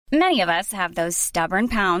Many of us have those stubborn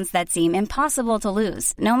pounds that seem impossible to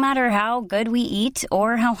lose, no matter how good we eat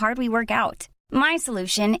or how hard we work out. My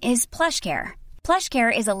solution is PlushCare.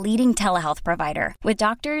 PlushCare is a leading telehealth provider with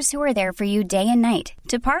doctors who are there for you day and night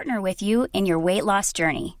to partner with you in your weight loss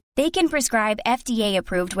journey. They can prescribe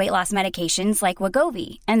FDA-approved weight loss medications like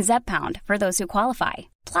Wegovy and Zepbound for those who qualify.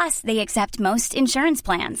 Plus, they accept most insurance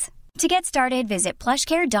plans. To get started, visit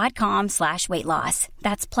plushcare.com/weightloss.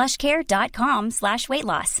 That's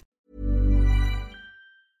plushcare.com/weightloss.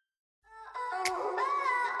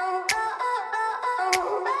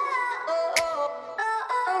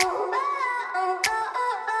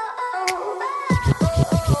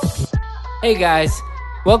 Hey guys,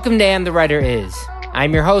 welcome to And the Writer Is.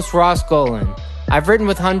 I'm your host, Ross Golan. I've written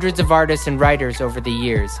with hundreds of artists and writers over the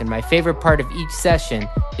years, and my favorite part of each session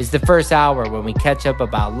is the first hour when we catch up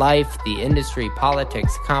about life, the industry,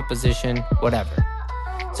 politics, composition, whatever.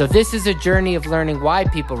 So this is a journey of learning why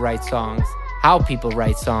people write songs, how people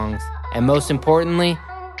write songs, and most importantly,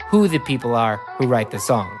 who the people are who write the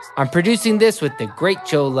songs. I'm producing this with the great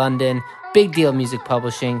Joe London, Big Deal Music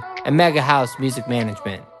Publishing, and Mega House Music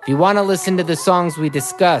Management. If you want to listen to the songs we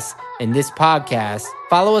discuss in this podcast,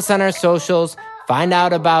 follow us on our socials, find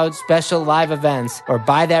out about special live events, or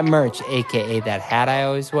buy that merch, aka that hat I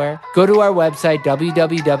always wear. Go to our website,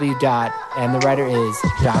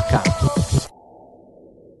 www.andthewriteris.com.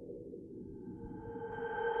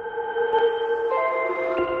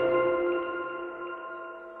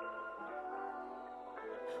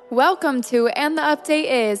 Welcome to And the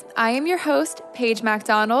Update Is. I am your host, Paige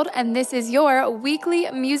MacDonald, and this is your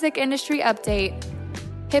weekly music industry update.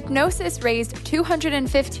 Hipgnosis raised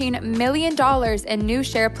 $215 million in new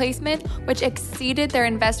share placement, which exceeded their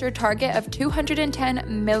investor target of $210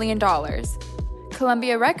 million.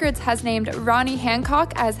 Columbia Records has named Ronnie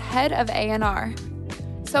Hancock as head of A&R.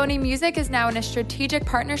 Sony Music is now in a strategic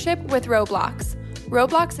partnership with Roblox.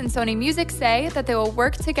 Roblox and Sony Music say that they will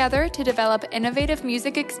work together to develop innovative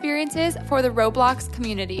music experiences for the Roblox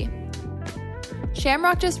community.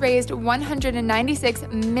 Shamrock just raised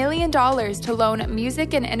 $196 million to loan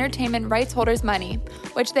music and entertainment rights holders money,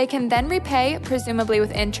 which they can then repay, presumably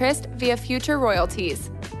with interest, via future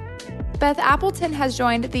royalties. Beth Appleton has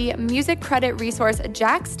joined the music credit resource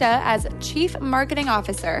Jaxsta as Chief Marketing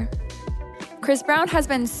Officer. Chris Brown has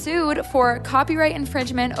been sued for copyright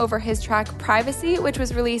infringement over his track Privacy, which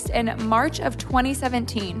was released in March of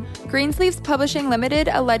 2017. Greensleeves Publishing Limited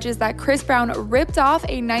alleges that Chris Brown ripped off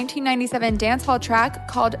a 1997 dancehall track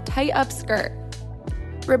called Tight Up Skirt.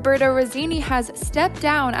 Roberto Rossini has stepped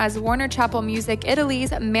down as Warner Chappell Music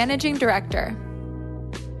Italy's managing director.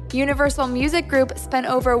 Universal Music Group spent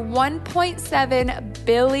over $1.7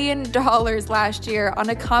 billion last year on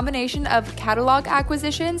a combination of catalog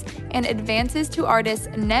acquisitions and advances to artists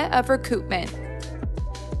net of recoupment.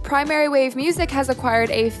 Primary Wave Music has acquired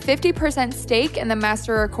a 50% stake in the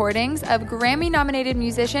master recordings of Grammy-nominated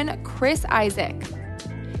musician Chris Isaak.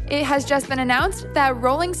 It has just been announced that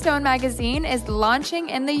Rolling Stone magazine is launching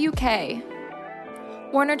in the UK.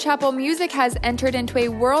 Warner Chappell Music has entered into a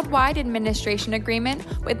worldwide administration agreement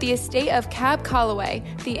with the estate of Cab Calloway,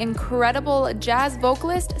 the incredible jazz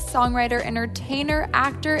vocalist, songwriter, entertainer,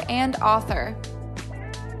 actor, and author.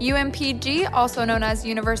 UMPG, also known as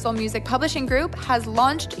Universal Music Publishing Group, has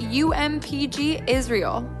launched UMPG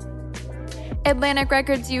Israel. Atlantic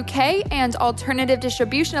Records UK and Alternative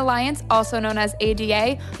Distribution Alliance, also known as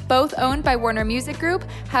ADA, both owned by Warner Music Group,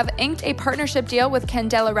 have inked a partnership deal with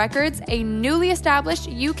Candela Records, a newly established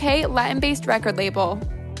UK Latin-based record label.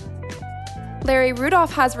 Larry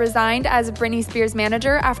Rudolph has resigned as Britney Spears'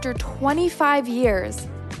 manager after 25 years.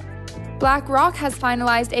 Black Rock has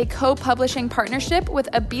finalized a co-publishing partnership with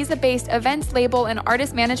Ibiza-based events label and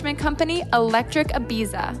artist management company Electric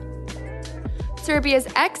Ibiza. Serbia's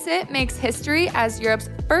Exit makes history as Europe's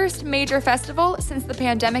first major festival since the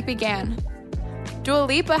pandemic began. Dua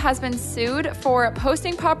Lipa has been sued for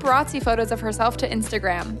posting paparazzi photos of herself to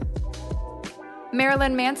Instagram.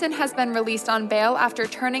 Marilyn Manson has been released on bail after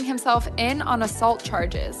turning himself in on assault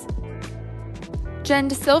charges. Jen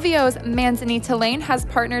DeSilvio's Manzanita Lane has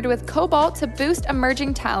partnered with Cobalt to boost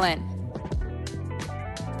emerging talent.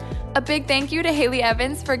 A big thank you to Haley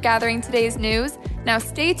Evans for gathering today's news. Now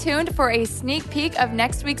stay tuned for a sneak peek of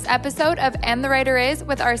next week's episode of And the Writer Is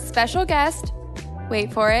with our special guest,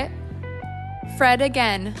 wait for it, Fred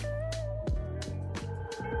again.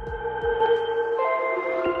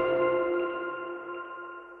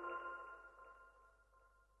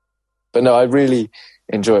 But no, I really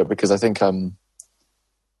enjoy it because I think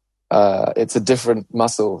it's a different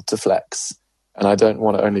muscle to flex, and I don't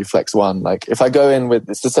want to only flex one. Like if I go in with,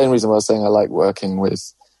 it's the same reason why I was saying I like working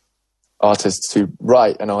with artists who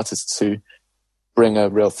write and artists who bring a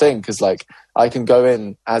real thing. Because like I can go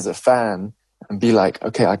in as a fan and be like,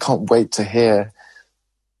 okay, I can't wait to hear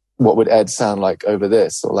what would Ed sound like over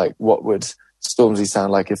this, or like what would Stormzy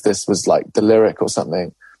sound like if this was like the lyric or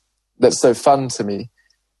something. That's so fun to me.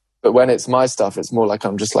 But when it's my stuff, it's more like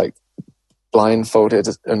I'm just like blindfolded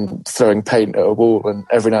and throwing paint at a wall, and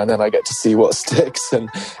every now and then I get to see what sticks, and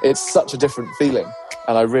it's such a different feeling.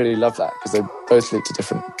 And I really love that because they both lead to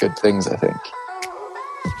different good things, I think.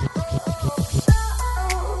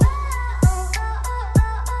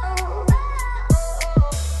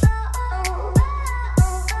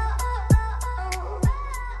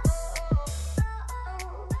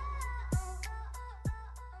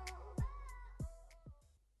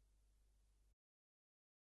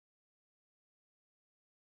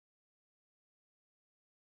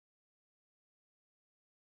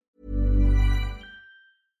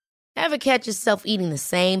 Ever catch yourself eating the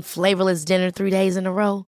same flavorless dinner 3 days in a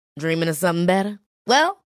row? Dreaming of something better?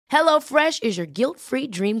 Well, HelloFresh is your guilt-free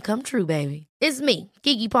dream come true, baby. It's me,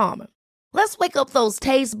 Keke Palmer. Let's wake up those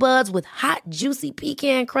taste buds with hot, juicy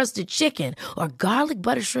pecan-crusted chicken or garlic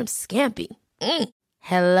butter shrimp scampi.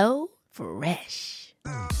 Hello Fresh.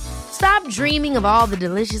 Stop dreaming of all the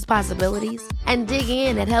delicious possibilities and dig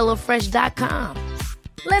in at HelloFresh.com.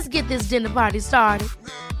 Let's get this dinner party started.